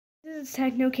it's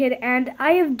TechnoKid, and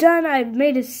I've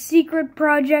made a secret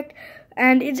project,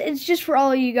 and it's just for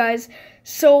all of you guys.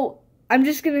 So I'm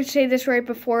just gonna say this right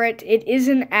before it. It is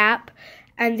an app,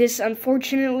 and this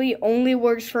unfortunately only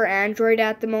works for Android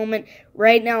at the moment.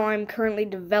 Right now, I'm currently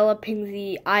developing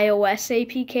the iOS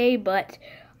APK, but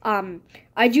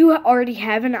I do already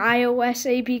have an iOS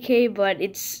APK, but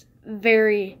it's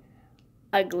very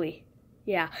ugly.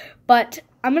 Yeah, but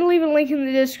I'm going to leave a link in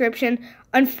the description.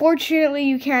 Unfortunately,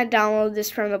 you can't download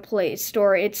this from the Play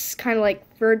Store. It's kind of like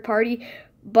third party,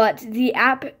 but the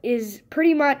app is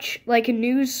pretty much like a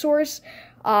news source.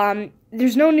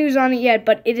 There's no news on it yet,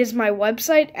 but it is my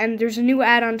website, and there's a new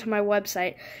add-on to my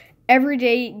website. Every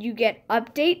day you get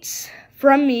updates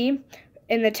from me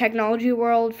in the technology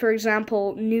world. For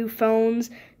example, new phones,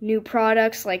 new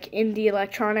products like in the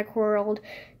electronic world,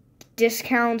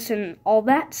 discounts and all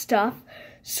that stuff.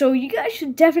 So you guys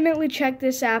should definitely check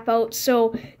this app out.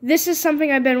 So this is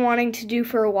something I've been wanting to do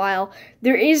for a while.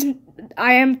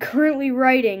 I am currently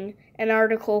writing an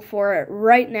article for it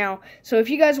right now. So if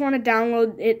you guys want to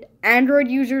download it, Android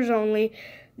users only,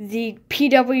 the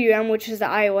PWM, which is the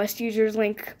iOS users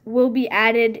link, will be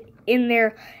added in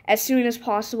there as soon as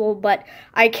possible. But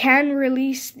I can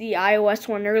release the iOS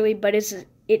one early, but it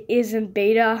is in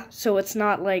beta, so it's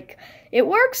not like it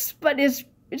works, but it's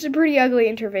a pretty ugly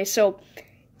interface. So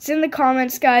it's in the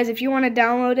comments, guys. If you want to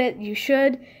download it, you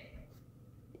should.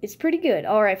 It's pretty good.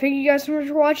 Alright, thank you guys so much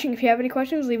for watching. If you have any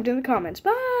questions, leave it in the comments.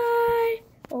 Bye!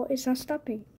 Oh, it's not stopping.